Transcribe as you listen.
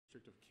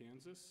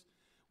Kansas.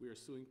 We are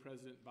suing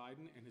President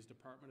Biden and his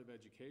Department of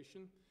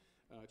Education,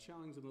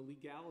 challenging the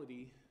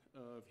legality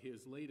of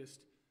his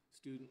latest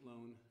student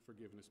loan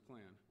forgiveness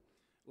plan.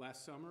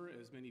 Last summer,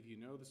 as many of you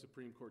know, the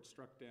Supreme Court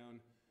struck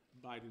down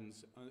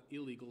Biden's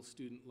illegal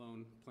student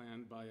loan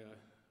plan by a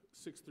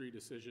 6-3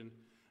 decision,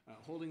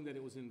 holding that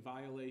it was in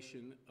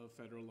violation of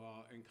federal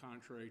law and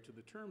contrary to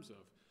the terms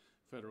of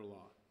federal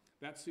law.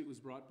 That suit was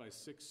brought by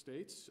 6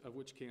 states, of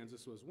which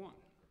Kansas was one.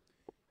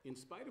 In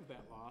spite of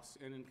that loss,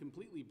 and in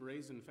completely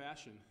brazen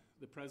fashion,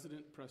 the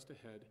president pressed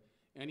ahead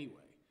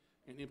anyway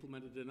and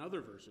implemented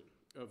another version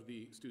of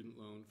the student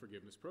loan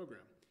forgiveness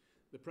program.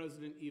 The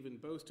president even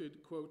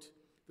boasted, quote,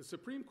 "The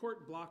Supreme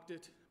Court blocked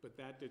it, but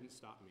that didn't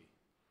stop me,"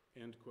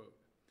 end quote.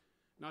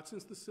 Not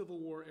since the Civil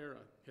War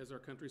era has our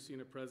country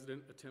seen a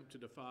president attempt to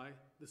defy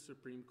the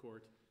Supreme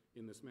Court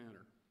in this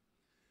manner.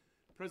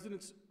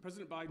 President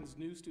Biden's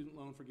new student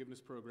loan forgiveness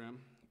program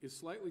is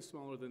slightly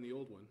smaller than the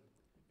old one,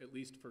 at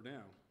least for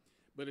now,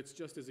 but it's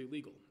just as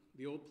illegal.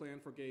 The old plan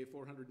forgave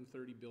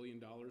 $430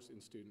 billion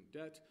in student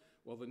debt,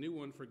 while the new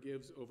one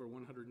forgives over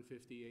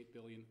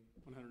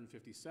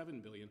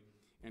 $157 billion,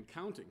 and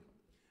counting.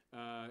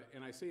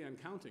 And I say and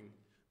counting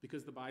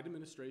because the Biden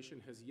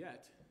administration has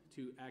yet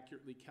to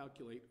accurately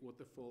calculate what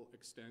the full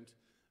extent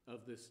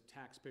of this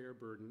taxpayer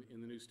burden in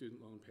the new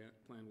student loan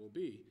plan will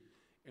be.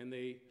 And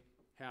they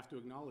have to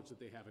acknowledge that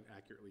they haven't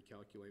accurately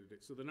calculated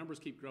it. So the numbers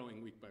keep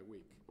growing week by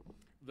week.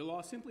 The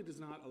law simply does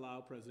not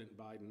allow President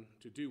Biden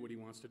to do what he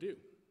wants to do.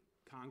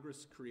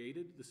 Congress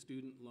created the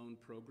student loan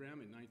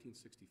program in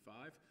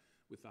 1965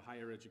 with the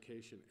Higher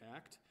Education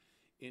Act.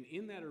 And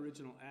in that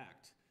original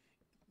act,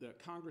 the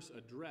Congress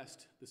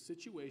addressed the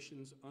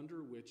situations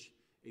under which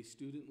a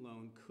student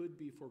loan could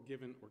be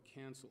forgiven or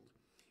canceled.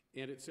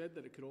 And it said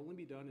that it could only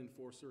be done in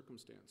 4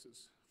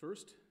 circumstances.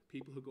 First,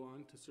 people who go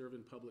on to serve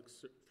in public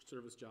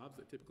service jobs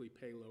that typically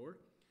pay lower.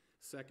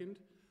 Second,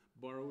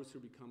 borrowers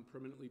who become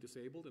permanently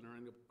disabled and are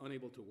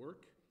unable to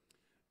work.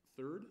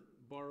 Third,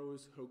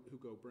 borrowers who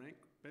go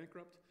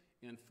bankrupt.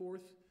 And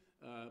fourth,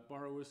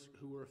 borrowers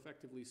who were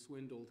effectively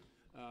swindled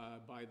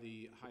by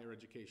the higher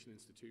education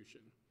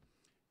institution.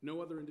 No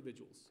other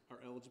individuals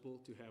are eligible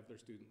to have their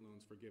student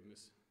loans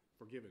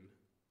forgiven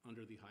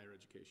under the Higher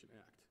Education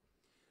Act.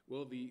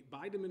 Well, the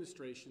Biden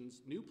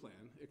administration's new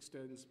plan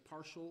extends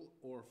partial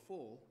or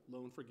full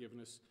loan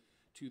forgiveness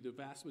to the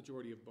vast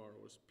majority of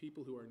borrowers,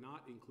 people who are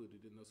not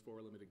included in those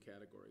 4 limited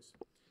categories.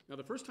 Now,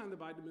 the first time the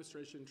Biden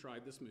administration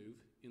tried this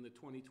move in the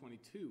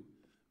 2022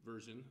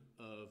 version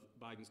of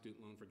Biden's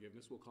student loan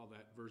forgiveness, we'll call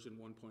that version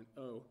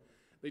 1.0,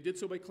 they did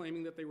so by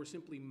claiming that they were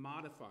simply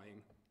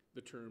modifying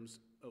the terms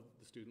of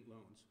the student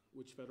loans,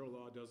 which federal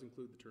law does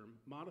include the term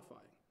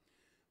modifying.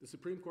 The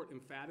Supreme Court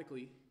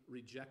emphatically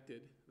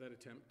rejected that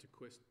attempt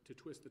to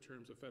twist the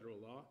terms of federal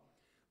law.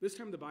 This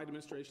time the Biden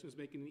administration is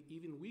making an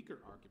even weaker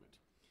argument.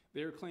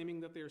 They are claiming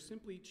that they are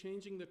simply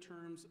changing the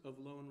terms of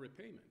loan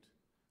repayment,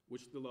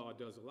 which the law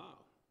does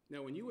allow.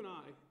 Now, when you and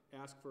I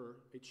ask for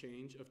a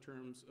change of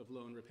terms of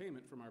loan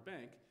repayment from our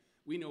bank,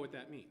 we know what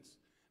that means.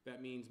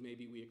 That means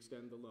maybe we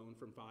extend the loan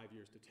from 5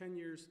 years to 10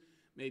 years,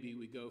 maybe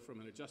we go from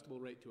an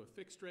adjustable rate to a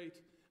fixed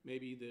rate,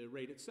 maybe the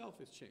rate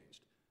itself is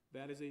changed.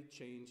 That is a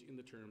change in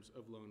the terms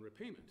of loan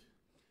repayment.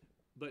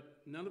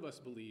 But none of us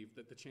believe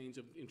that the change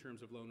in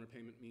terms of loan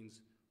repayment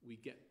means we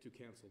get to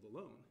cancel the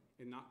loan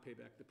and not pay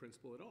back the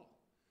principal at all.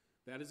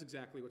 That is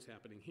exactly what's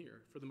happening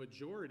here. For the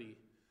majority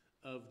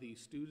of the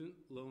student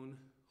loan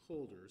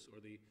holders or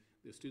the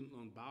student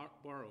loan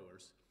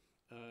borrowers,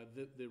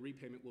 the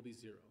repayment will be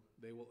 0.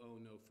 They will owe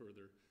no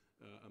further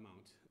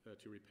amount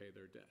to repay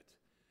their debt.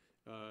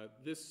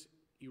 This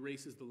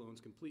erases the loans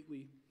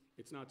completely.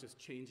 It's not just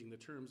changing the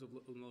terms of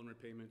loan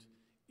repayment,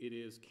 it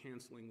is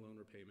canceling loan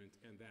repayment,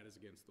 and that is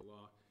against the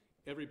law,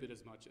 every bit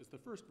as much as the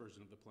first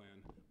version of the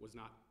plan was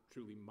not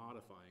truly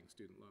modifying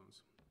student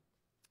loans.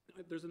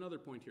 There's another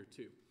point here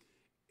too.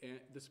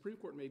 The Supreme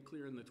Court made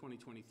clear in the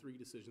 2023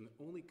 decision that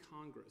only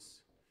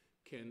Congress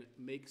can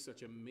make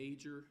such a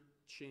major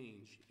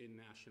change in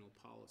national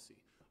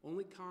policy.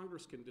 Only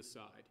Congress can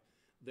decide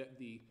that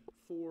the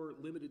 4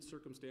 limited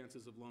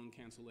circumstances of loan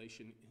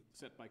cancellation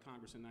set by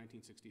Congress in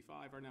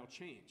 1965 are now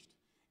changed,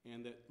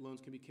 and that loans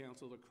can be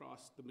canceled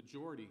across the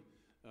majority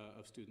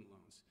of student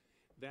loans.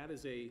 That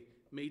is a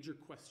major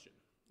question,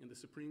 and the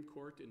Supreme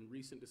Court in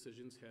recent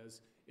decisions has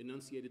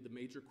enunciated the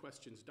major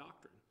questions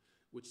doctrine,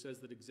 which says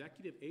that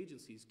executive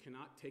agencies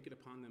cannot take it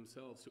upon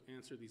themselves to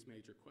answer these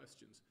major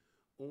questions.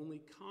 Only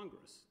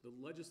Congress, the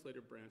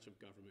legislative branch of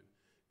government,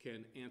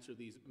 can answer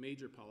these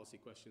major policy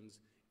questions.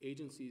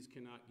 Agencies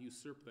cannot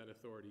usurp that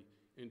authority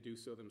and do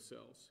so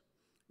themselves.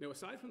 Now,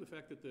 aside from the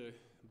fact that the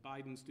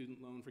Biden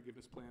student loan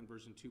forgiveness plan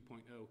version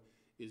 2.0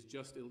 is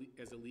just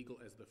as illegal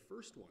as the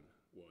first one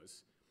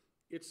was,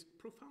 it's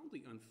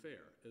profoundly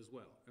unfair as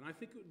well. And I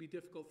think it would be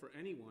difficult for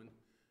anyone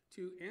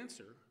to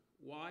answer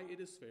why it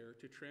is fair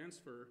to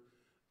transfer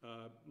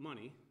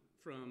money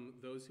from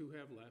those who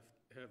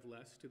have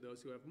less to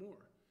those who have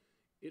more.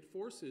 It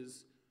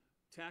forces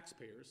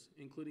taxpayers,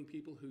 including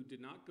people who did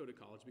not go to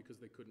college because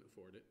they couldn't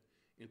afford it,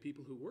 and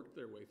people who worked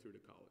their way through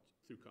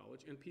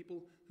college, and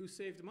people who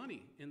saved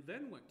money and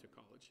then went to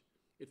college.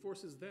 It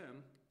forces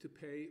them to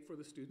pay for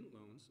the student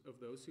loans of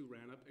those who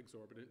ran up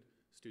exorbitant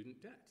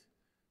student debt.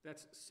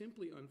 That's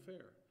simply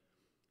unfair.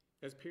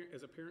 As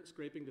a parent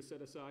scraping to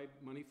set aside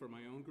money for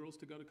my own girls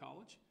to go to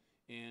college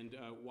and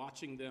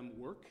watching them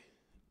work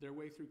their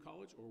way through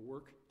college or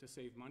work to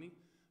save money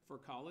for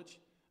college,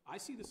 I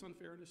see this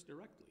unfairness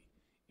directly.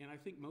 And I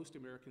think most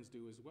Americans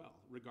do as well,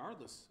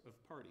 regardless of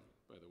party,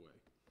 by the way.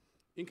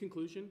 In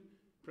conclusion,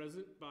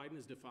 President Biden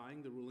is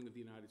defying the ruling of the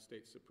United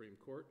States Supreme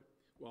Court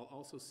while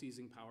also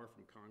seizing power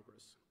from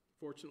Congress.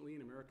 Fortunately,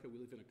 in America, we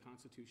live in a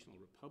constitutional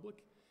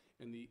republic,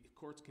 and the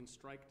courts can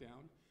strike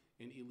down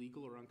an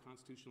illegal or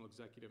unconstitutional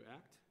executive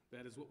act.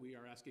 That is what we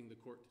are asking the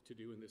court to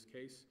do in this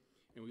case,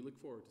 and we look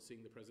forward to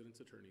seeing the president's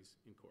attorneys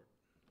in court.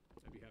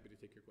 I'd be happy to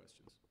take your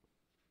questions.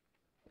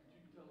 Could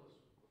you tell us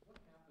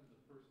what happened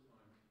the first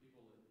time to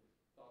people that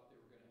thought they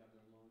were going to have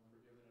their loan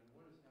forgiven, and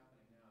what is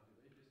happening now? Do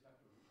they just have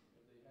to,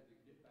 have they had to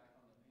get back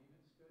on the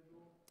payment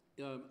schedule?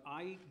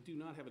 I do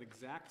not have an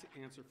exact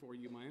answer for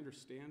you. My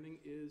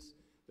understanding is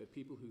that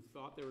people who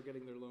thought they were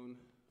getting their loan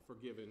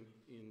forgiven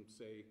in,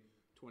 say,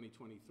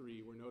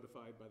 2023 were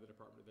notified by the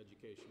Department of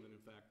Education that,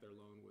 in fact, their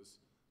loan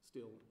was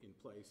still in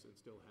place and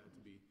still had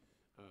to be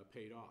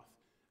paid off.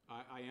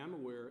 I am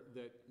aware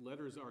that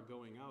letters are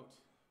going out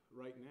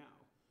right now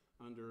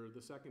under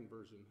the second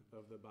version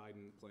of the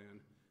Biden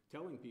plan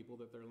telling people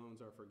that their loans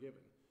are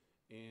forgiven.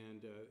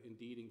 And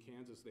indeed, in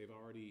Kansas, they've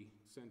already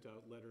sent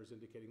out letters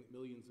indicating that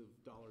millions of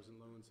dollars in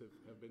loans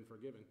have been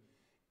forgiven.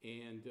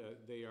 And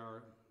they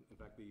are, in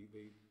fact,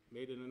 they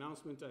made an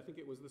announcement, I think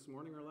it was this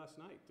morning or last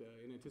night,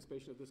 in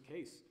anticipation of this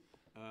case,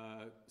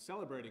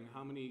 celebrating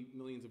how many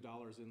millions of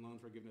dollars in loan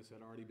forgiveness had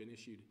already been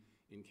issued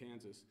in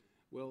Kansas.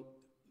 Well,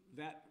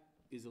 that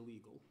is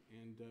illegal,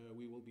 and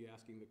we will be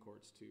asking the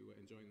courts to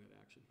enjoin that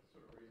action. That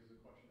sort of raises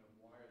the question of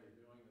why are they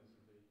doing this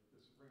if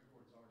the Supreme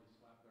Court's already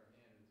slapped their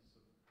hand?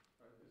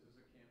 Is this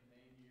a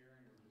campaign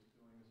year and we're just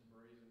doing this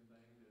brazen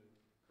thing to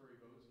curry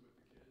votes with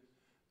the kids?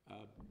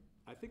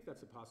 I think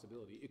that's a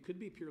possibility. It could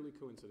be purely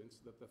coincidence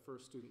that the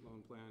first student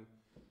loan plan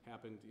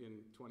happened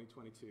in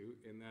 2022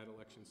 in that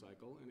election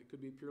cycle, and it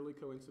could be purely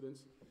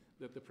coincidence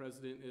that the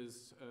president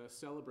is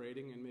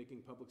celebrating and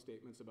making public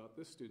statements about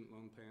this student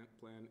loan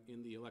plan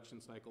in the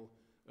election cycle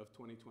of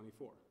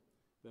 2024.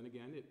 Then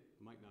again, it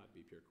might not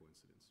be pure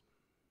coincidence.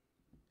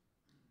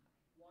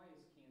 Why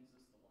is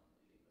Kansas the one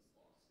leading this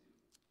lawsuit?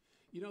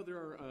 You know, there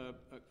are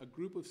a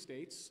group of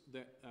states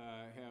that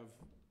have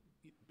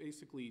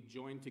basically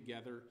joined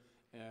together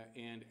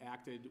and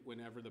acted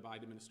whenever the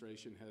Biden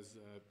administration has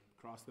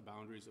crossed the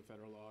boundaries of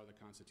federal law or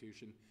the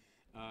Constitution.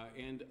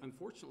 And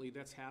unfortunately,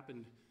 that's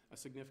happened a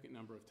significant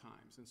number of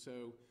times. And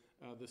so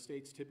the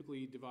states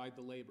typically divide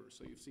the labor.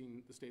 So you've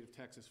seen the state of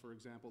Texas, for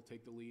example,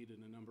 take the lead in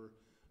a number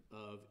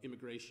of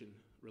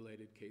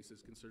immigration-related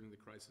cases concerning the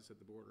crisis at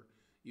the border.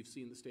 You've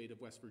seen the state of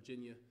West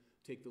Virginia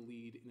take the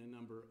lead in a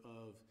number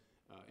of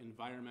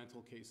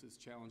environmental cases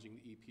challenging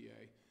the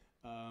EPA.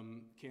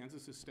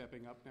 Kansas is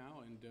stepping up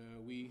now,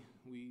 and we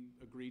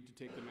agreed to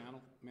take the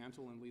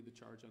mantle and lead the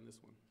charge on this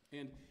one.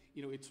 And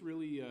you know, it's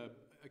really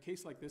a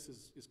case like this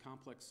is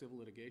complex civil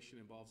litigation,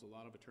 involves a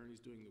lot of attorneys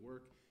doing the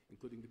work,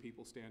 including the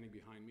people standing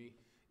behind me,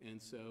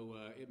 and so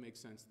it makes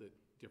sense that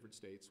different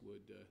states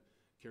would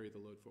carry the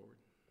load forward.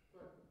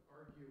 But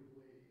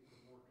arguably,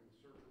 the more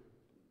conservative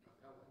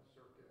appellate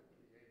circuit,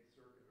 the 8th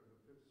Circuit or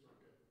the 5th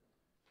Circuit,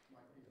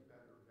 might be a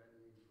better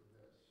venue for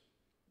this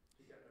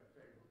to get a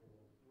favorable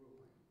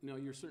ruling. No,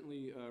 you're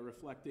certainly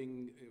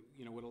reflecting,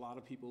 you know, what a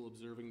lot of people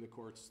observing the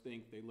courts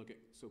think. They look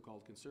at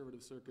so-called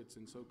conservative circuits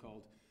and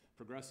so-called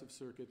progressive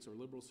circuits or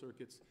liberal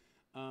circuits.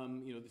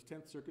 You know, the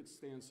 10th Circuit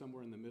stands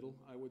somewhere in the middle,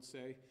 I would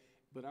say.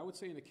 But I would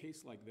say in a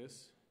case like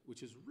this,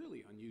 which is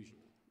really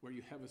unusual, where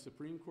you have a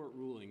Supreme Court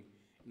ruling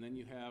and then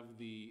you have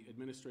the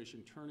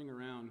administration turning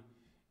around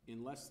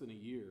in less than a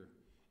year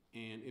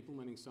and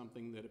implementing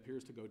something that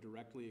appears to go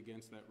directly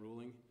against that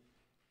ruling,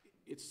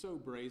 it's so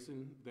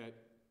brazen that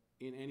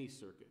in any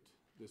circuit,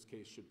 this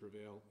case should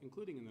prevail,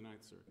 including in the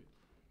 9th Circuit.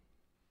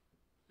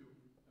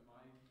 Am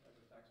I, as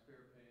a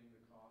taxpayer, paying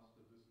the cost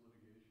of this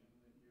litigation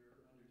that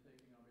you're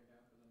undertaking on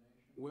behalf of the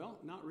nation? Well,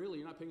 not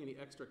really. You're not paying any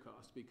extra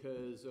cost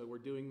because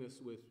we're doing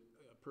this with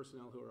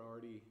personnel who are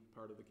already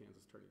part of the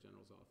Kansas Attorney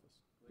General's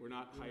office. We're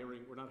not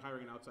hiring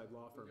an outside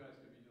law firm. You guys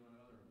could be doing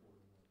other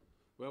important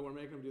work. Well, we're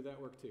making them do that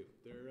work too.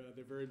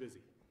 They're very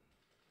busy.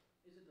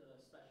 Is it the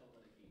Special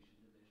Litigation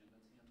Division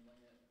that's handling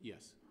it?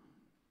 Yes.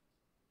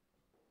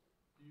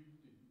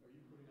 Are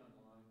you putting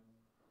online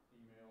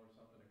email or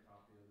something a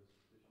copy of this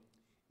petition?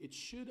 It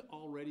should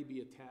already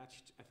be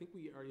attached. I think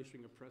we are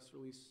issuing a press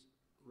release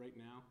right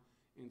now,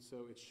 and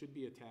so it should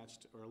be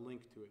attached, or a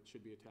link to it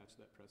should be attached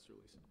to that press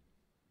release.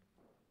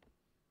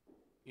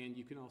 And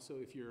you can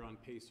also, if you're on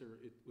PACER,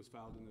 it was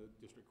filed in the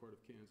District Court of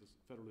Kansas,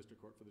 Federal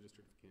District Court for the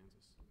District of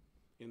Kansas.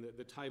 And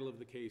the title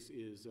of the case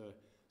is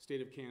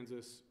State of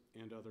Kansas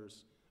and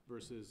Others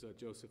versus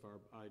Joseph R.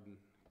 Biden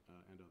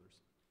and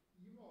others.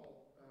 You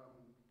all,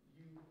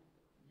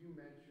 you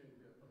mentioned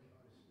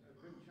a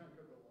good chunk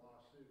of the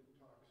lawsuit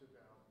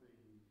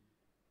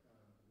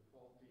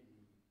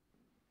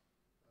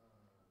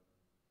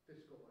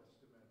fiscal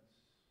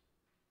estimates,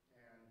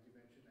 and you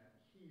mentioned that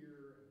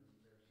here, and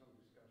there's some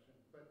discussion,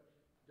 but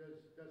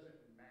does it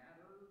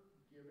matter,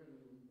 given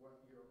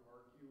what you're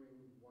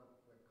arguing, what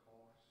the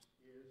cost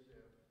is,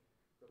 if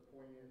the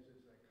point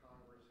is that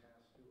Congress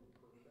has to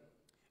approve it?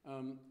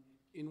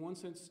 In one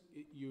sense,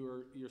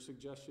 your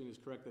suggestion is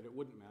correct that it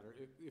wouldn't matter.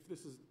 If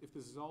this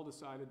is all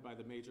decided by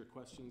the major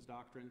questions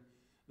doctrine,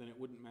 then it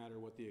wouldn't matter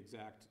what the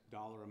exact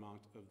dollar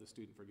amount of the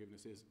student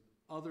forgiveness is,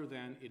 other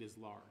than it is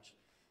large.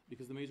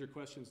 Because the major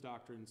questions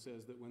doctrine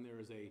says that when there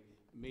is a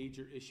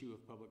major issue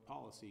of public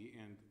policy,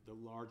 and the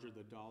larger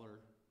the dollar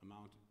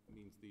amount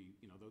means the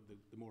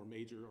more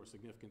major or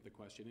significant the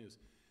question is.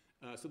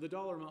 So the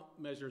dollar amount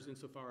measures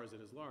insofar as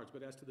it is large,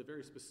 but as to the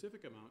very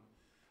specific amount,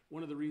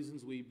 one of the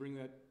reasons we bring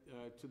that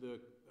to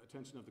the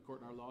attention of the court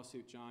in our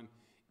lawsuit, John,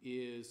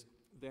 is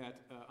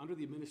that under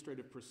the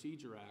Administrative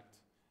Procedure Act,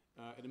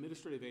 an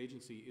administrative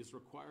agency is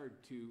required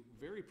to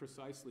very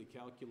precisely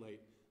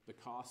calculate the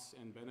costs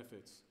and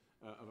benefits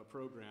of a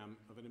program,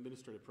 of an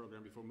administrative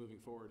program, before moving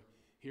forward.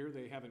 Here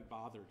they haven't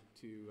bothered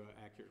to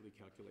accurately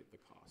calculate the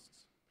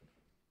costs.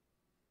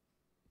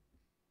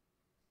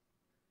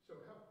 So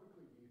how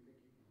quickly do you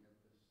think you can get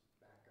this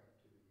back up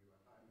to the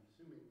U.S.? I'm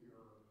assuming that you're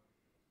going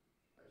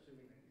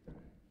to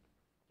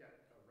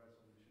get a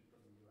resolution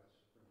from the U.S.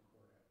 Supreme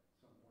Court at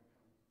some point.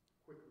 How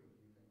quickly do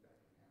you think that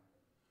can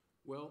happen?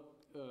 Well,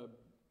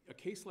 a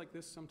case like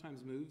this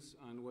sometimes moves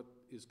on what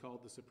is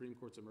called the Supreme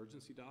Court's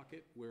emergency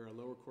docket, where a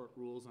lower court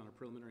rules on a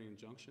preliminary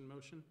injunction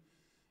motion,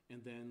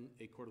 and then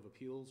a court of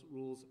appeals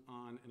rules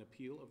on an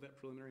appeal of that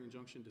preliminary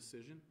injunction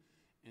decision,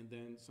 and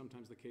then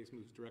sometimes the case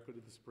moves directly to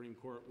the Supreme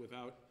Court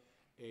without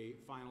a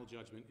final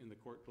judgment in the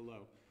court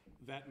below.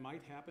 That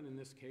might happen in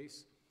this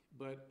case,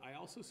 but I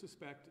also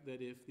suspect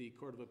that if the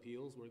Court of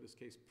Appeals, where this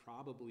case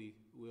probably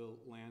will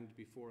land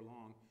before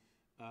long,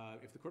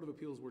 if the Court of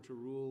Appeals were to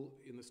rule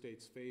in the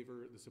state's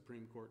favor, the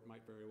Supreme Court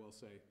might very well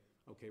say,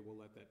 okay, we'll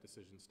let that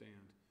decision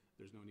stand.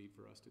 There's no need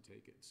for us to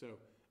take it. So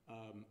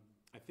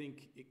I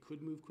think it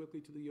could move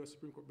quickly to the U.S.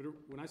 Supreme Court, but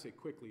when I say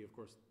quickly, of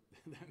course,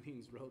 that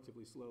means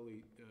relatively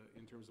slowly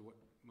in terms of what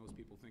most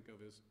people think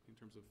of as in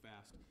terms of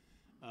fast.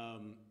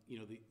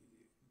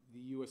 The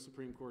U.S.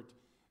 Supreme Court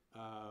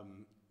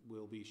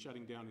will be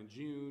shutting down in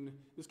June.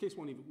 This case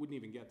wouldn't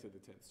even get to the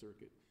 10th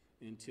Circuit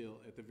until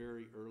at the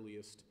very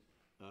earliest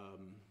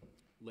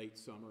late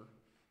summer,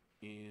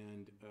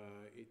 and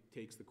it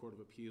takes the Court of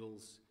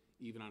Appeals,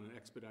 even on an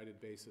expedited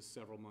basis,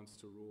 several months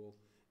to rule.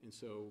 And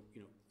so,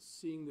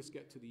 seeing this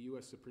get to the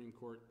U.S. Supreme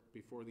Court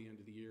before the end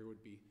of the year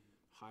would be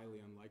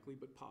highly unlikely,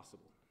 but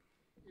possible.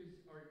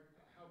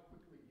 How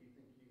quickly do you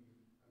think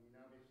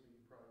obviously you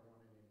probably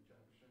want an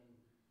injunction,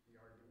 the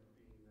argument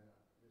being that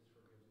this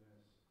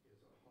forgiveness is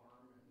a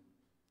harm,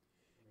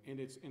 and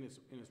it's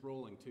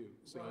rolling too.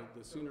 So right.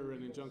 The sooner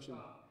an injunction.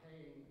 Stop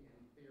paying,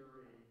 in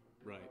theory,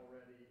 right.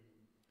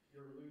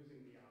 You're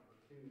losing the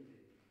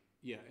opportunity.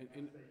 Yeah,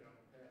 and they don't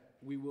pay.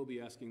 We will be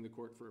asking the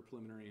court for a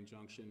preliminary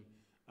injunction.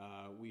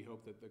 We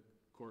hope that the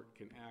court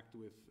can act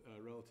with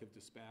relative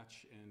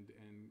dispatch and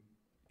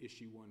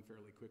issue one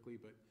fairly quickly,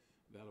 but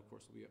that, of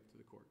course, will be up to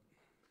the court.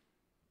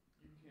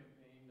 You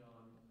campaigned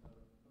on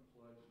a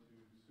pledge to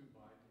sue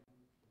Biden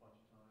a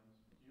bunch of times.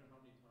 Do you know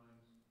how many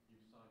times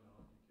you've signed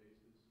on to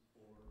cases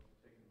for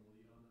taking the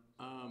lead on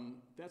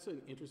them? That's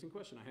an interesting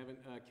question. I haven't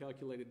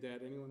calculated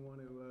that. Anyone want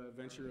to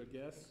venture a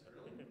guess?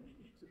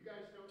 You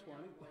guys don't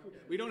 20?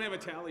 We don't have a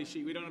tally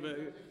sheet. We don't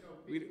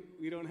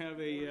have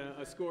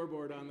a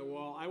scoreboard on the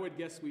wall. I would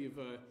guess we've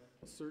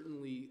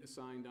certainly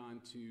signed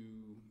on to,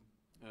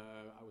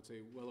 I would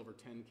say, well over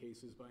 10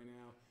 cases by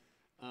now.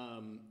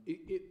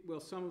 Well,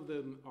 some of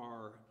them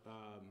are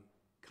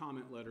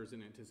comment letters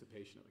in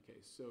anticipation of a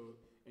case. So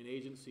an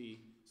agency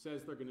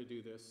says they're going to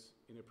do this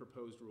in a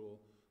proposed rule.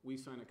 We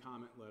sign a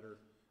comment letter.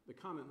 The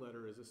comment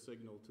letter is a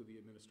signal to the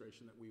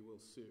administration that we will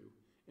sue.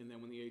 And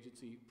then when the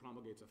agency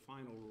promulgates a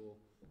final rule,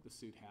 the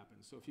suit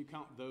happens. So if you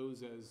count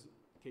those as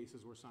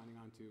cases we're signing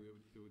on to, it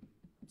would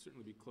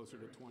certainly be closer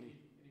to 20. Any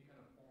kind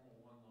of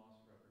formal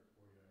one-loss record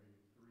for you?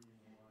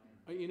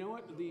 Are you 3-1? You know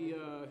what? What do we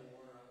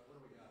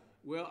got?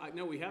 Well,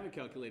 no, we haven't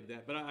calculated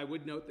that, but I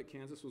would note that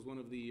Kansas was one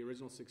of the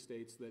original 6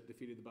 states that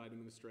defeated the Biden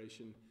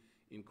administration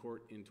in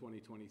court in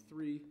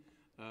 2023.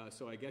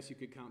 So I guess you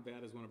could count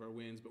that as one of our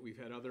wins, but we've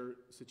had other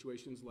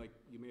situations, like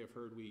you may have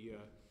heard, we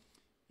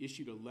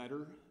issued a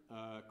letter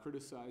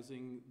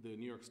criticizing the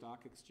New York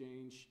Stock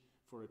Exchange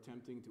for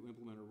attempting to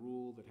implement a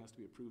rule that has to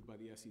be approved by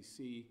the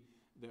SEC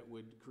that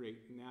would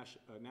create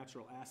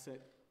natural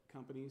asset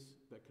companies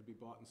that could be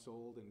bought and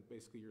sold, and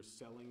basically you're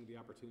selling the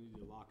opportunity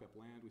to lock up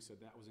land. We said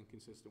that was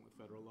inconsistent with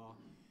federal law,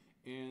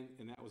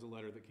 and that was a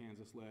letter that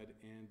Kansas led,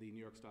 and the New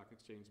York Stock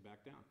Exchange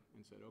backed down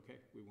and said, okay,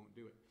 we won't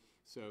do it.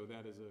 So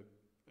that is a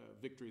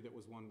victory that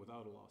was won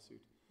without a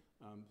lawsuit.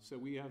 So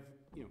we have,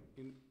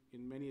 in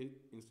many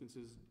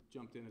instances,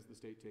 jumped in as the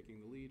state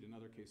taking the lead. In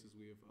other cases,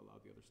 we have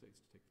allowed the other states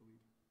to take the lead.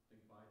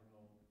 Think Biden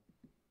will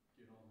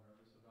get all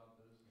nervous about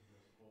this and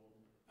just fold?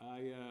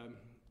 I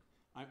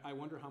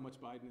wonder how much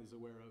Biden is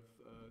aware of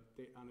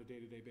on a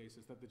day-to-day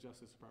basis that the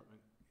Justice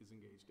Department is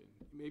engaged in.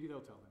 Maybe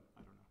they'll tell him.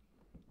 I don't know.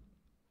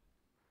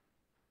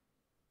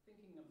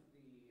 thinking of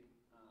the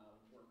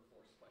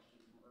workforce question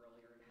from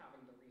earlier and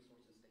having the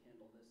resources to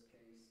handle this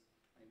case,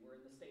 I mean, we're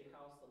in the State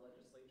House, the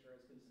legislature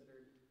has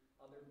considered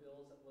other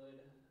bills that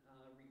would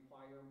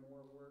require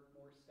more work,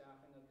 more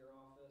staffing of your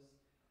office.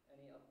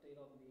 Any update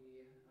on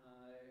the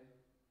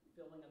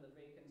filling of the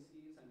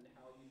vacancies and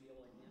how you'd be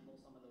able to handle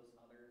some of those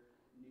other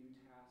new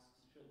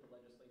tasks should the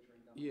legislature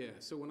and government? Yeah,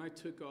 so when I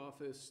took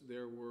office,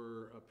 there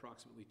were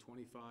approximately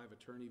 25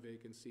 attorney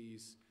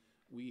vacancies.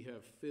 We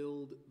have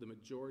filled the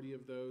majority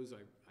of those.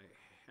 I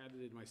had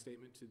it in my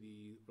statement to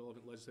the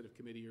relevant legislative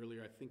committee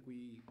earlier. I think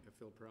we have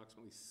filled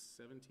approximately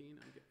 17,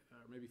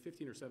 maybe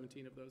 15 or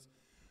 17 of those.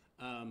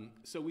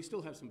 So we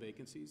still have some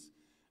vacancies.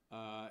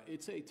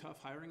 It's a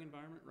tough hiring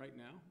environment right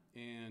now,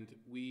 and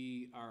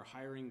we are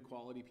hiring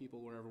quality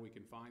people wherever we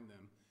can find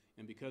them.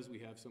 And because we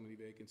have so many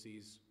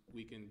vacancies,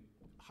 we can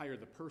hire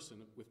the person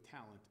with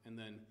talent and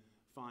then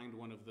find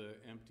one of the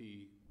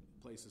empty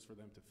places for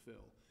them to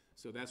fill.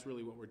 So that's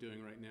really what we're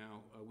doing right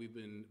now. We've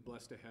been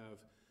blessed to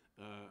have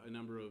a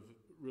number of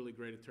really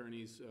great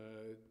attorneys,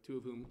 two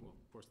of whom, well,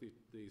 of course,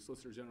 the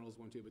Solicitor General is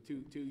one too, but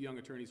two young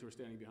attorneys who are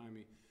standing behind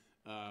me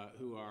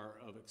who are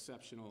of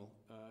exceptional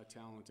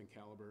talent and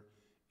caliber.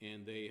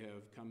 And they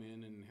have come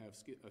in and have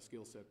a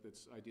skill set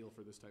that's ideal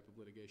for this type of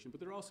litigation. But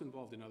they're also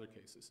involved in other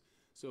cases.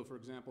 So, for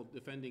example,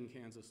 defending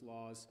Kansas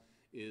laws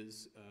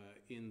is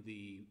in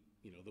the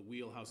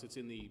wheelhouse. It's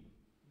in the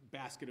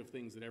basket of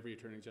things that every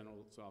Attorney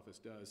General's office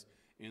does.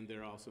 And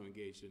they're also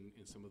engaged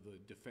in some of the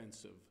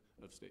defense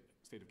of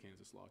state of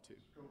Kansas law, too.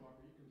 Mr. Kobach,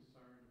 are you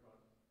concerned about,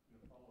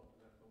 follow-up to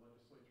that, the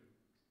legislature,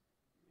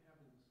 it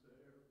happens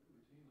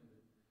routinely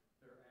that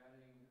they're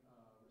adding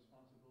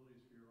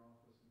responsibilities for your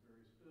office in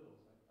various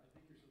bills. I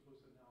think you're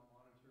supposed to now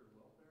monitor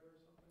welfare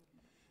or something?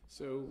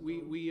 So have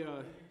you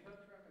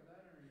kept track of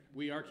that, or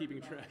we are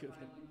keeping track of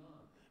that. piling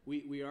on?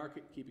 We are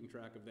keeping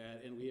track of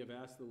that, and we have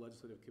asked the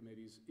legislative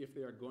committees if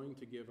they are going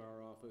to give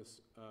our office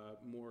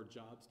more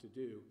jobs to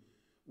do.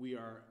 We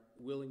are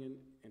willing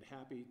and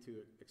happy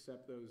to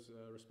accept those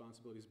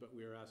responsibilities, but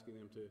we are asking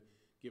them to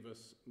give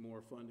us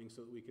more funding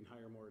so that we can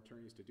hire more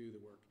attorneys to do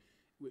the work.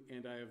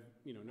 And I have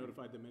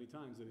notified them many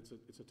times that it's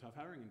a tough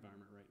hiring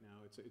environment right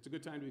now. It's a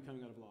good time to be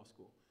coming out of law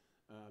school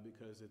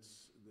because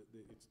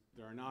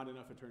there are not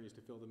enough attorneys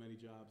to fill the many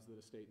jobs that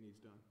a state needs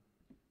done.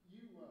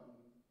 You,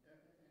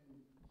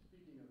 and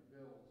speaking of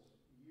bills,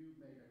 you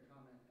made a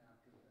comment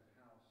after the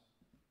House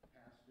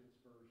passed its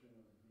version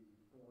of the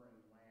foreign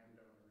land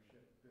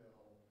ownership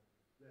bill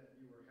that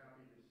you were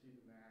happy to see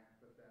them act,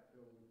 but that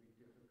bill would be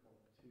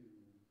difficult to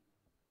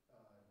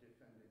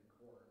defend in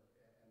court.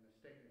 And the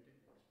statement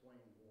didn't explain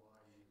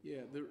why.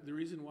 Yeah, the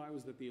reason why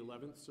was that the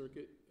 11th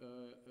Circuit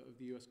of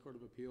the U.S. Court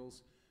of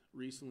Appeals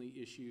recently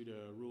issued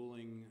a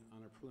ruling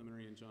on a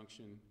preliminary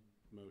injunction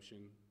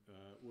motion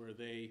where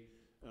they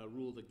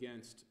ruled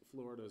against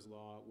Florida's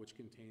law, which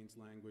contains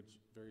language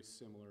very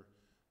similar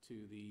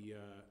to the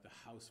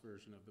House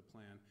version of the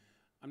plan.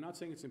 I'm not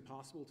saying it's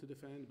impossible to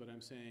defend, but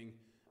I'm saying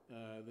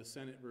the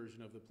Senate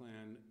version of the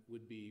plan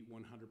would be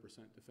 100%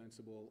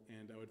 defensible,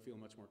 and I would feel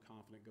much more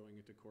confident going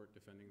into court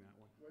defending that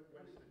one. What's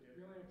the difference?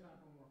 We only have time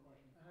for one more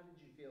question. How did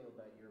you feel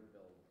about your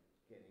bill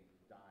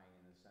dying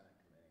in the Senate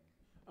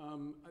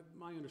committee?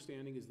 My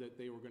understanding is that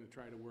they were going to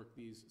try to work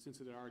these, since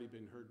it had already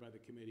been heard by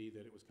the committee,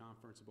 that it was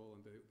conferenceable,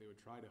 and they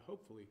would try to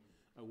hopefully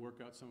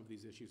work out some of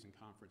these issues in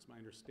conference. My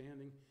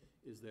understanding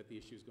is that the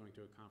issue is going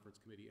to a conference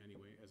committee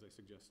anyway, as I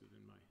suggested in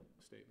my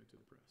statement to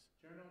the press.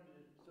 General,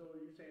 so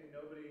you're saying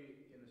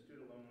nobody in the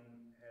student loan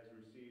has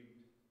received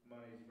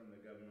monies from the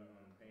government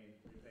on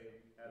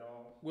prepaid at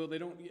all? Well, they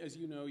don't, as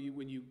you know,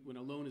 when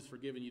a loan is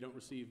forgiven, you don't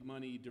receive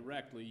money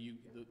directly.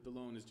 The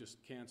loan is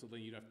just canceled,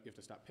 and you have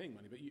to stop paying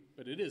money.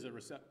 But it is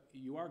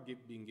you are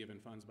being given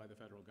funds by the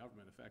federal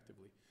government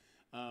effectively.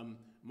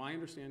 My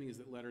understanding is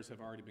that letters have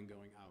already been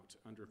going out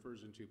under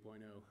version 2.0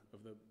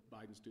 of the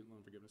Biden Student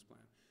Loan Forgiveness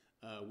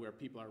Plan, where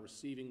people are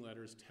receiving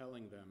letters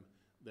telling them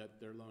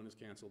that their loan is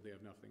canceled, they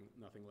have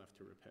nothing left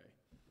to repay.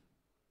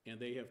 And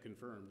they have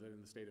confirmed that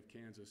in the state of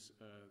Kansas,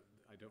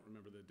 I don't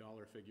remember the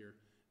dollar figure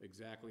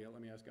exactly.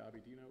 Let me ask Abby,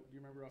 do you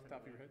remember off the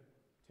top of your head?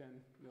 10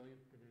 million?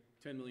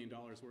 $10 million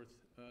worth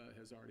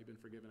has already been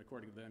forgiven.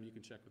 According to them, you can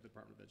check with the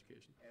Department of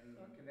Education. And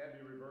can that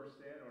be reversed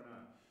then or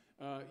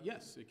not?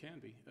 Yes, it can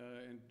be,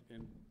 and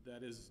that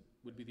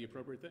would be the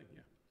appropriate thing,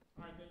 yeah.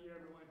 All right, thank you,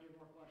 everyone. If you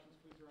have more questions,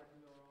 please direct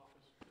them to our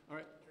office. All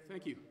right,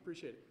 thank you,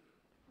 appreciate it.